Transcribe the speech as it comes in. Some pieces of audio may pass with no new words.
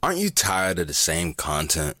Aren't you tired of the same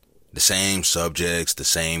content? The same subjects, the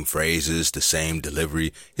same phrases, the same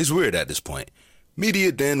delivery? It's weird at this point.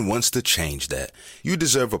 Media Den wants to change that. You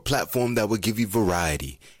deserve a platform that will give you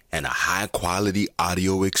variety and a high-quality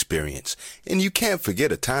audio experience. And you can't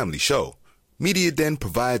forget a timely show. Media Den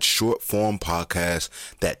provides short-form podcasts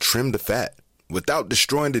that trim the fat without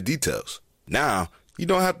destroying the details. Now, you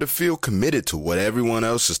don't have to feel committed to what everyone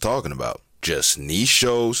else is talking about. Just niche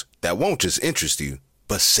shows that won't just interest you,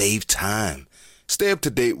 but save time. Stay up to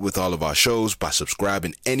date with all of our shows by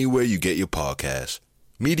subscribing anywhere you get your podcasts.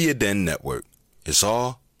 Media Den Network. It's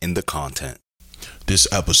all in the content.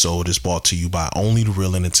 This episode is brought to you by Only the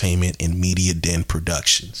Real Entertainment and Media Den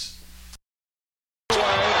Productions. To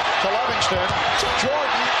Livingston, to Jordan.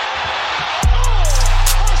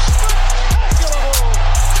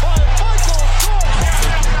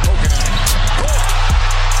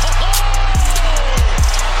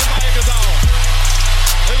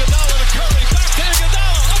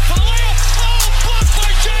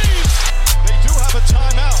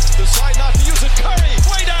 Decide not to use it. Curry,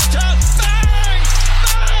 way downtown. Bang!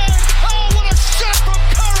 Bang! Oh, what a shot from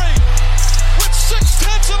Curry! With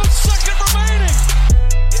 0.6 of a second remaining.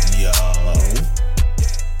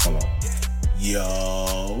 Hold on.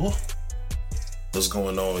 Yo. What's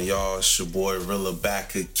going on, y'all? It's your boy Rilla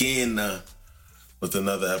back again with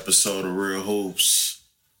another episode of Real Hoops.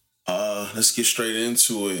 Let's get straight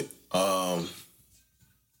into it.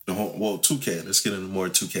 2K. Let's get into more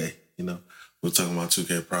 2K, We're talking about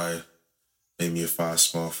 2K prior. Made me a 5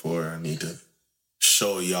 small 4. I need to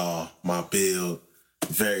show y'all my build.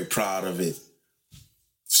 Very proud of it.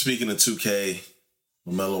 Speaking of 2K,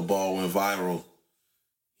 LaMelo Ball went viral.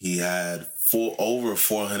 He had over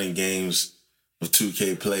 400 games of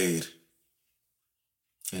 2K played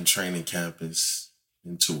in training campus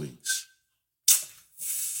in 2 weeks.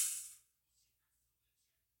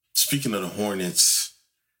 Speaking of the Hornets,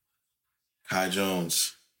 Kai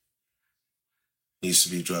Jones needs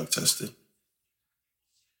to be drug tested.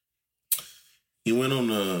 He went on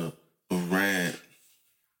a rant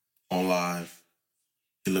on live.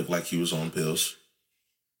 He looked like he was on pills.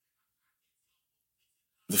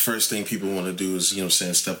 The first thing people want to do is,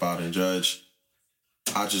 step out and judge.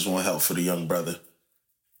 I just want help for the young brother.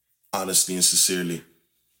 Honestly and sincerely.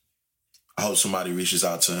 I hope somebody reaches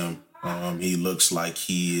out to him. He looks like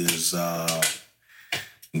he is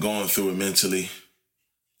going through it mentally.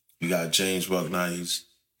 You got James Bucknight, he's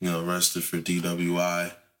arrested for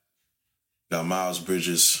DWI. Got Miles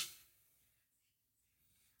Bridges.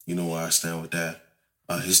 You know where I stand with that.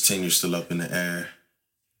 His tenure's still up in the air.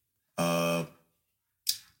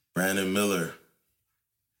 Brandon Miller.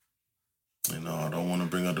 I don't want to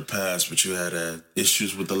bring up the past, but you had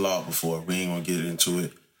issues with the law before. We ain't going to get into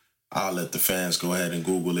it. I'll let the fans go ahead and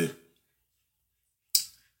Google it.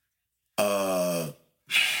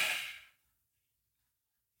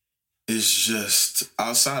 It's just,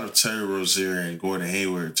 outside of Terry Rozier and Gordon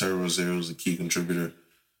Hayward, Terry Rozier was a key contributor.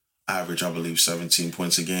 Average, I believe, 17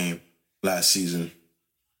 points a game last season.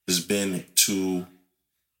 Has been to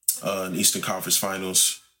an Eastern Conference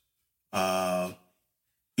Finals.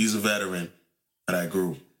 He's a veteran of that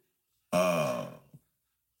group. And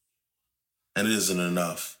it isn't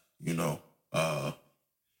enough,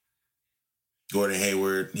 Gordon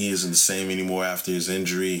Hayward, he isn't the same anymore after his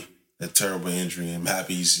injury. That terrible injury. I'm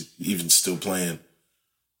happy he's even still playing.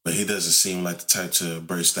 But he doesn't seem like the type to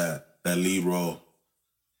embrace that lead role.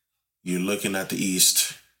 You're looking at the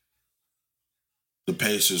East. The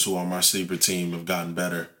Pacers, who are my sleeper team, have gotten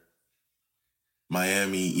better.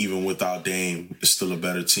 Miami, even without Dame, is still a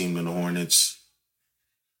better team than the Hornets.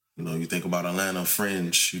 You think about Atlanta,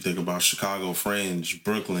 fringe. You think about Chicago, fringe.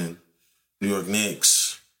 Brooklyn, New York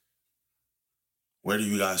Knicks. Where do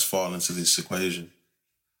you guys fall into this equation?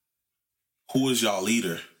 Who is y'all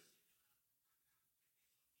leader?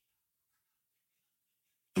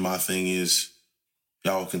 And my thing is,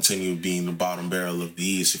 y'all will continue being the bottom barrel of the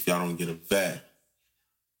East if y'all don't get a vet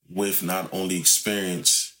with not only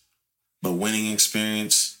experience, but winning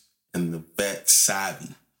experience and the vet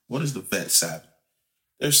savvy. What is the vet savvy?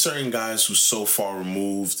 There's certain guys who so far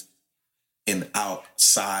removed and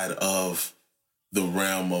outside of the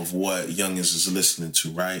realm of what youngins is listening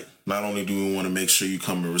to, right? Not only do we want to make sure you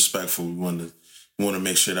come in respectful, we want to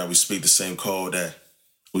make sure that we speak the same code, that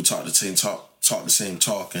we talk the same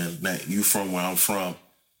talk, and that you from where I'm from.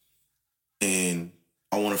 And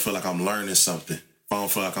I want to feel like I'm learning something. If I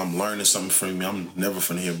don't feel like I'm learning something from you, I'm never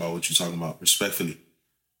finna hear about what you're talking about. Respectfully,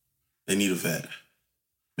 they need a vet.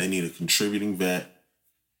 They need a contributing vet,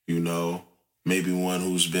 maybe one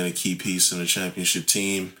who's been a key piece in a championship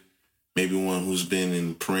team, maybe one who's been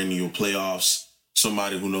in perennial playoffs,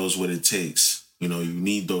 somebody who knows what it takes. You know, you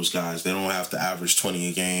need those guys. They don't have to average 20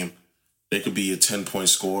 a game. They could be a 10-point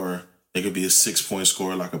scorer. They could be a 6-point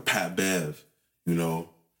scorer like a Pat Bev. You know,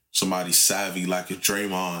 somebody savvy like a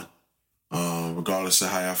Draymond. Regardless of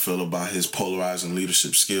how I feel about his polarizing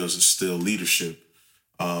leadership skills, it's still leadership.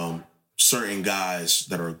 Certain guys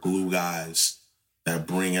that are glue guys that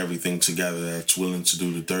bring everything together, that's willing to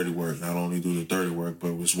do the dirty work, not only do the dirty work,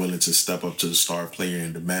 but was willing to step up to the star player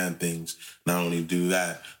and demand things. Not only do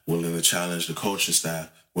that, willing to challenge the coaching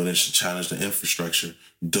staff, willing to challenge the infrastructure.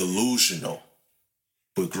 Delusional,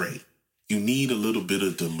 but great. You need a little bit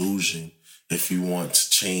of delusion if you want to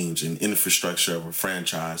change an infrastructure of a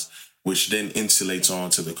franchise, which then insulates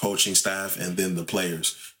onto the coaching staff and then the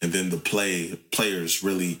players. And then the players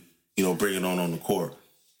really, you know, bring it on the court.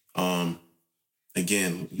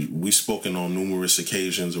 Again, we've spoken on numerous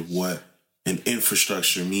occasions of what an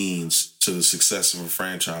infrastructure means to the success of a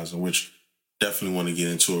franchise, in which definitely want to get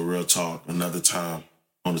into a real talk another time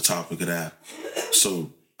on the topic of that.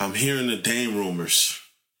 So I'm hearing the Dame rumors.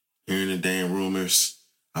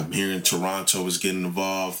 I'm hearing Toronto is getting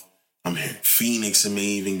involved. I'm hearing Phoenix may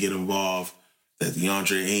even get involved. That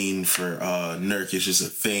DeAndre Ayton for Nurkic is a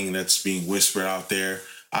thing that's being whispered out there.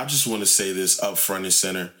 I just want to say this up front and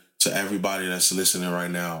center to everybody that's listening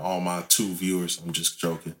right now, all my 2 viewers. I'm just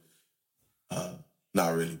joking.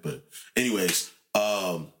 Not really, but anyways.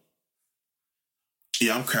 I'm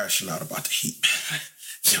crashing out about the Heat.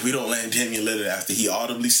 If we don't land Damian Lillard after he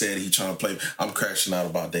audibly said he trying to play, I'm crashing out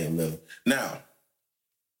about Damian Lillard. Now,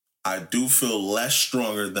 I do feel less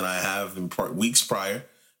stronger than I have in weeks prior,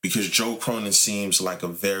 because Joe Cronin seems like a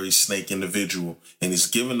very snake individual, and he's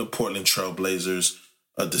given the Portland Trail Blazers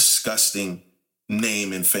a disgusting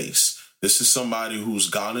name and face. This is somebody who's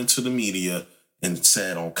gone into the media and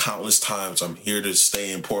said on countless times, I'm here to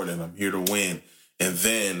stay in Portland, I'm here to win. And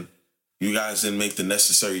then you guys didn't make the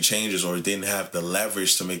necessary changes, or didn't have the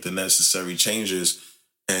leverage to make the necessary changes.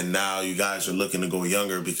 And now you guys are looking to go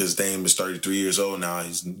younger because Dame is 33 years old now.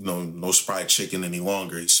 He's no Sprite chicken any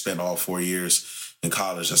longer. He spent all 4 years in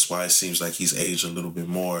college. That's why it seems like he's aged a little bit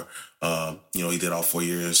more. He did all 4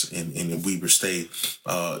 years in Weber State.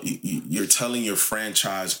 You're telling your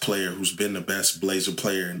franchise player who's been the best Blazer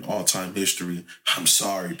player in all-time history, I'm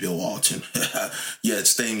sorry, Bill Walton. Yeah,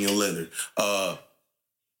 it's Damian Lillard.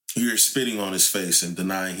 You're spitting on his face and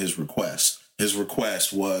denying his request. His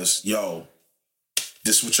request was, yo,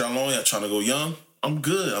 this is what y'all on? Y'all trying to go young? I'm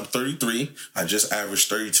good. I'm 33. I just averaged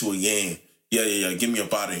 32 a game. Yeah. Get me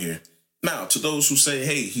up out of here. Now, to those who say,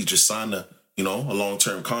 hey, he just signed a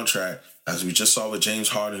long-term contract, as we just saw with James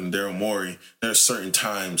Harden and Daryl Morey, there are certain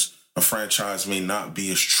times a franchise may not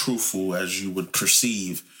be as truthful as you would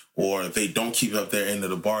perceive, or they don't keep up their end of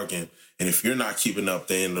the bargain. And if you're not keeping up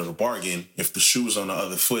the end of the bargain, if the shoe's on the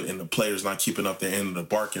other foot and the player's not keeping up their end of the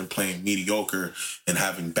bargain, playing mediocre and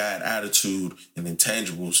having bad attitude and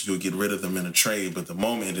intangibles, you'll get rid of them in a trade. But the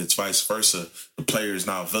moment it's vice versa, the player is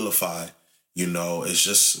now vilified. It's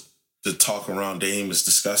just the talk around Dame is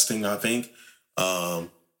disgusting, I think. And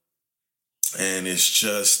it's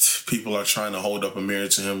just people are trying to hold up a mirror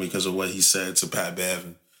to him because of what he said to Pat Bev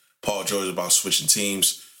and Paul George about switching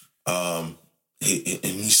teams.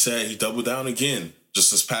 He said, he doubled down again just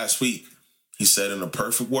this past week. He said, in a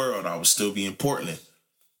perfect world, I would still be in Portland.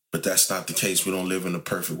 But that's not the case. We don't live in a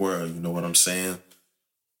perfect world. You know what I'm saying?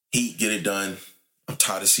 Heat, get it done. I'm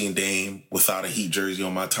tired of seeing Dame without a Heat jersey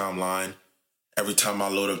on my timeline. Every time I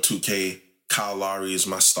load up 2K, Kyle Lowry is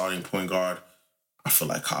my starting point guard. I feel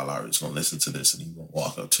like Kyle Lowry is going to listen to this and he's going to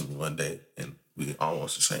walk up to me one day and we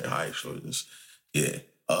almost the same height. So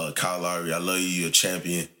Kyle Lowry, I love you. You're a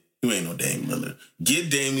champion. You ain't no Damian Lillard.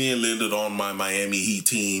 Get Damian Lillard on my Miami Heat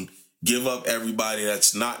team. Give up everybody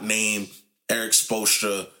that's not named Eric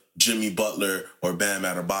Spoelstra, Jimmy Butler, or Bam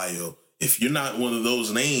Adebayo. If you're not one of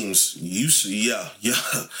those names, you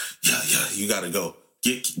got to go.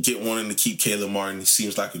 Get wanting to keep Caleb Martin. He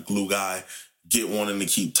seems like a glue guy. Get wanting to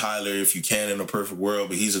keep Tyler if you can in a perfect world,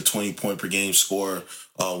 but he's a 20-point per game scorer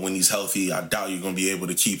when he's healthy. I doubt you're going to be able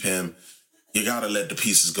to keep him. You got to let the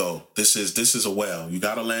pieces go. This is a well. You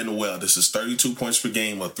got to land a well. This is 32 points per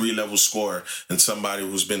game, a 3-level scorer, and somebody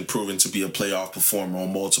who's been proven to be a playoff performer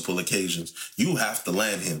on multiple occasions. You have to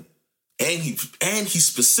land him. And he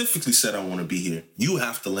specifically said, I want to be here. You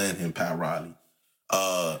have to land him, Pat Riley.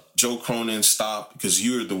 Joe Cronin, stop, because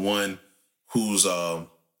you're the one who's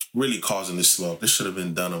really causing this slump. This should have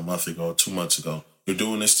been done a month ago, 2 months ago. You're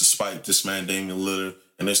doing this to spite this man, Damian Lillard,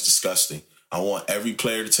 and it's disgusting. I want every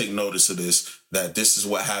player to take notice of this, that this is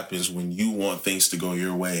what happens when you want things to go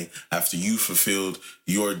your way after you fulfilled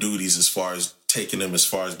your duties as far as taking them as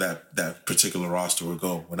far as that particular roster would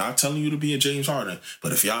go. We're not telling you to be a James Harden,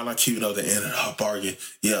 but if y'all not keeping up the end of the bargain,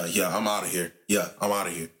 yeah, I'm out of here. Yeah, I'm out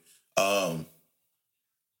of here.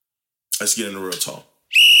 Let's get into real talk.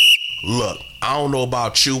 Look, I don't know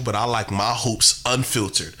about you, but I like my hoops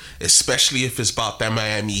unfiltered, especially if it's about that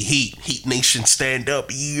Miami Heat. Heat Nation, stand up,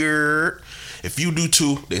 yeah. If you do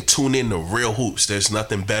too, then tune in to Real Hoops. There's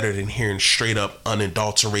nothing better than hearing straight up,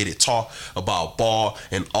 unadulterated talk about ball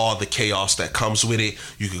and all the chaos that comes with it.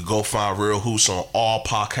 You can go find Real Hoops on all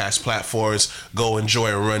podcast platforms. Go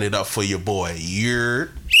enjoy and run it up for your boy, yeah.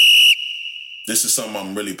 This is something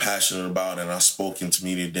I'm really passionate about, and I spoke into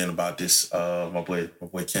Media Den about this. My boy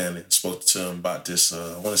Cannon spoke to him about this,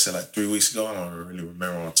 I want to say like 3 weeks ago. I don't really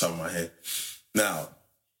remember on the top of my head. Now,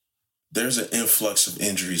 there's an influx of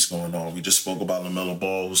injuries going on. We just spoke about LaMelo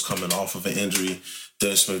Ball, who's coming off of an injury.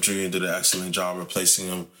 Dennis Smith Jr. did an excellent job replacing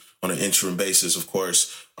him on an interim basis, of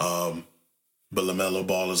course. But LaMelo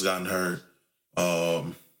Ball has gotten hurt.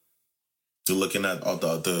 You're looking at all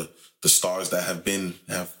the stars that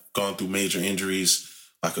have gone through major injuries,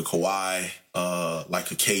 like a Kawhi,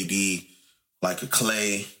 like a KD, like a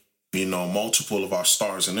Clay, multiple of our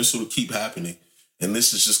stars. And this will keep happening. And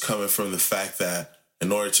this is just coming from the fact that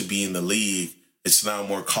in order to be in the league, it's now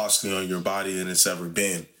more costly on your body than it's ever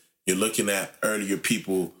been. You're looking at earlier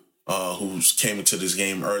people who came into this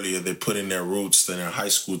game earlier. They put in their roots in their high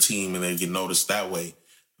school team and they get noticed that way.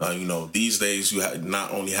 These days you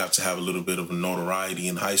not only have to have a little bit of a notoriety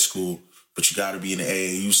in high school, but you got to be in the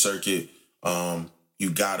AAU circuit. You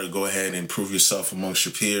got to go ahead and prove yourself amongst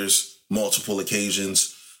your peers, multiple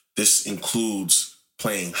occasions. This includes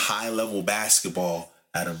playing high-level basketball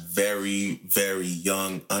at a very, very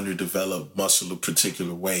young, underdeveloped, muscular,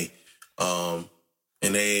 particular way. In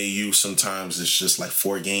AAU, sometimes it's just like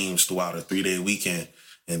 4 games throughout a 3-day weekend,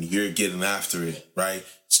 and you're getting after it, right?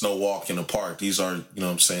 It's no walk in the park. These are,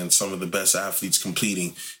 some of the best athletes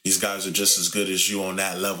competing. These guys are just as good as you on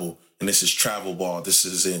that level. And this is travel ball. This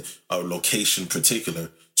is in a location particular.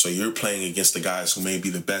 So you're playing against the guys who may be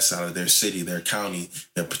the best out of their city, their county,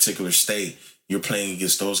 their particular state. You're playing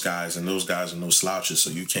against those guys, and those guys are no slouches. So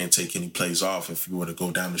you can't take any plays off if you were to go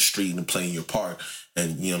down the street and play in your park.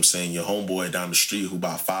 And, your homeboy down the street who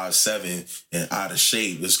about 5'7" and out of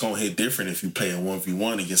shape, it's going to hit different if you play a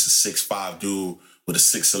 1v1 against a 6'5" dude with a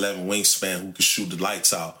 6'11" wingspan who can shoot the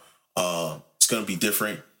lights out. It's going to be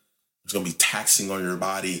different. It's going to be taxing on your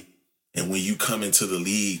body. And when you come into the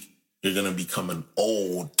league, you're going to become an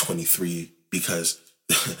old 23 because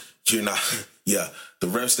you're not, the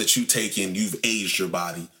reps that you take in, you've aged your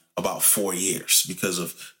body about 4 years because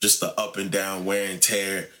of just the up and down wear and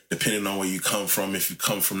tear, depending on where you come from. If you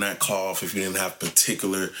come from that cloth, if you didn't have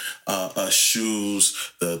particular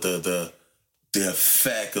shoes, the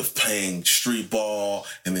effect of playing street ball,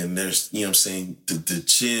 and then there's, the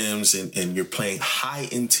gyms, and you're playing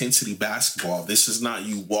high-intensity basketball. This is not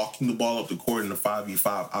you walking the ball up the court in a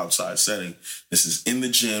 5v5 outside setting. This is in the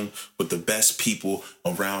gym with the best people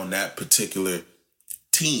around that particular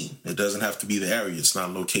team. It doesn't have to be the area. It's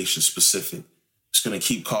not location-specific. It's going to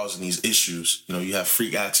keep causing these issues. You have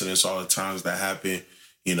freak accidents all the times that happen.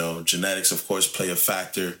 Genetics, of course, play a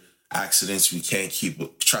factor. Accidents, we can't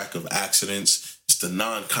keep track of accidents. It's the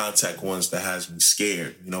non-contact ones that has me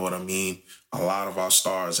scared. You know what I mean? A lot of our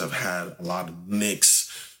stars have had a lot of nicks,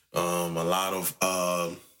 a lot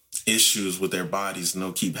of issues with their bodies, and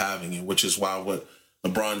they'll keep having it, which is why what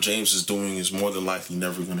LeBron James is doing is more than likely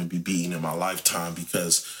never going to be beaten in my lifetime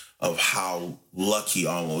because of how lucky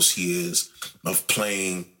almost he is of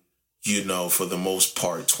playing, for the most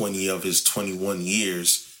part, 20 of his 21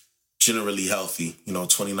 years generally healthy.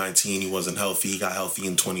 2019, he wasn't healthy. He got healthy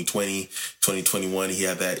in 2020. 2021, he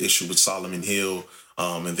had that issue with Solomon Hill.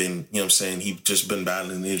 And then, he's just been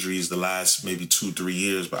battling injuries the last maybe 2-3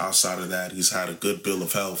 years. But outside of that, he's had a good bill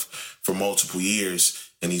of health for multiple years.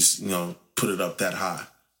 And he's, put it up that high.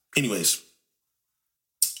 Anyways,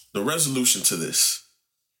 the resolution to this,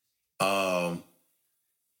 I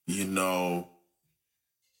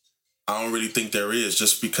don't really think there is,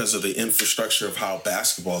 just because of the infrastructure of how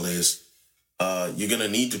basketball is. You're going to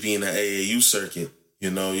need to be in the AAU circuit.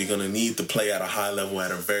 You're going to need to play at a high level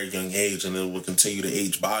at a very young age, and it will continue to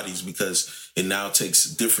age bodies because it now takes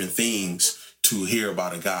different things to hear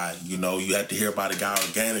about a guy. You had to hear about a guy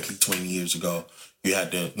organically 20 years ago. You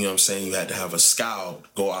had to, you had to have a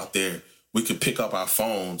scout go out there. We could pick up our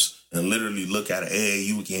phones and literally look at an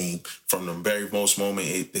AAU game from the very most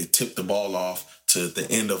moment they tipped the ball off to the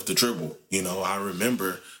end of the dribble. I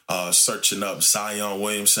remember searching up Zion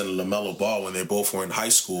Williamson and LaMelo Ball when they both were in high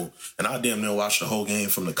school, and I damn near watched the whole game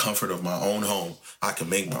from the comfort of my own home. I could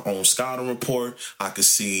make my own scouting report. I could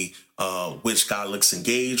see which guy looks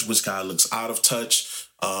engaged, which guy looks out of touch.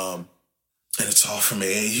 And it's all from the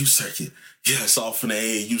AAU circuit. Yeah, it's all from the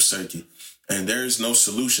AAU circuit. And there's no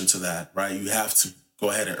solution to that, right? You have to go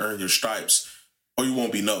ahead and earn your stripes or you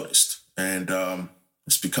won't be noticed. And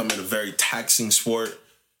it's becoming a very taxing sport,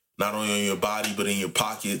 not only on your body, but in your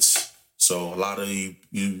pockets. So a lot of you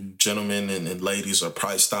gentlemen and ladies are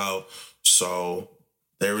priced out. So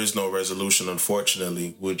there is no resolution,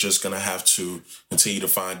 unfortunately. We're just going to have to continue to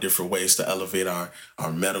find different ways to elevate our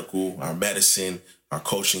medical, our medicine, our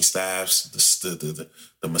coaching staffs,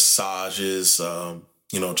 the massages,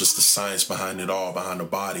 just the science behind it all, behind the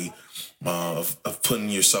body, of putting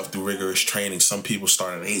yourself through rigorous training. Some people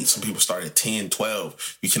start at 8, some people start at 10,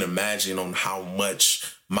 12. You can imagine on how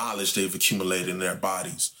much mileage they've accumulated in their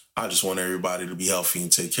bodies. I just want everybody to be healthy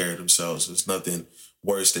and take care of themselves. There's nothing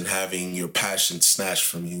worse than having your passion snatched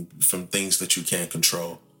from you, from things that you can't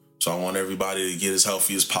control. So I want everybody to get as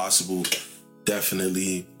healthy as possible.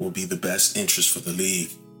 Definitely will be the best interest for the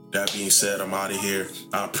league. That being said, I'm out of here.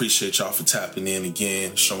 I appreciate y'all for tapping in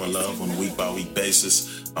again, showing love on a week-by-week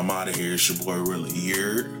basis. I'm out of here. It's your boy, Really.